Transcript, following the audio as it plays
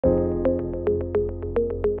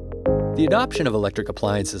The adoption of electric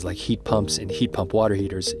appliances like heat pumps and heat pump water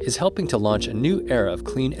heaters is helping to launch a new era of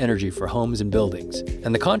clean energy for homes and buildings,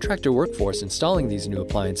 and the contractor workforce installing these new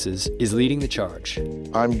appliances is leading the charge.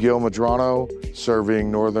 I'm Gil Madrano,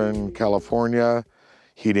 serving Northern California,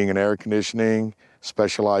 heating and air conditioning,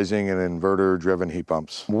 specializing in inverter-driven heat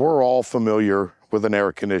pumps. We're all familiar with an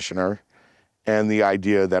air conditioner and the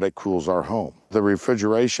idea that it cools our home. The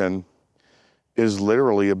refrigeration is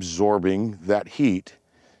literally absorbing that heat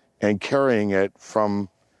and carrying it from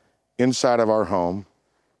inside of our home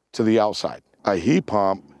to the outside. A heat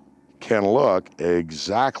pump can look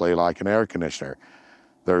exactly like an air conditioner.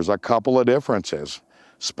 There's a couple of differences.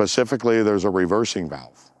 Specifically, there's a reversing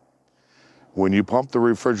valve. When you pump the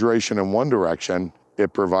refrigeration in one direction,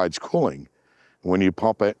 it provides cooling. When you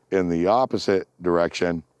pump it in the opposite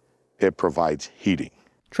direction, it provides heating.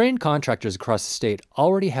 Trained contractors across the state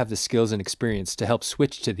already have the skills and experience to help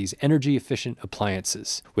switch to these energy-efficient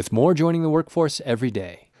appliances, with more joining the workforce every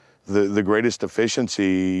day. The greatest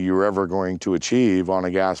efficiency you're ever going to achieve on a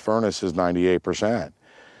gas furnace is 98%.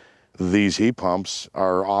 These heat pumps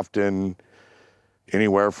are often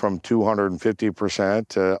anywhere from 250%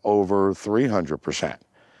 to over 300%.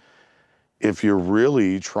 If you're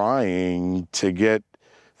really trying to get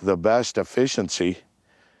the best efficiency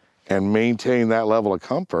and maintain that level of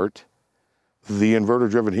comfort, the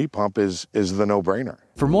inverter-driven heat pump is the no-brainer.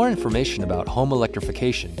 For more information about home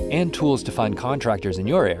electrification and tools to find contractors in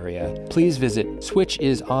your area, please visit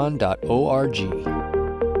switchison.org.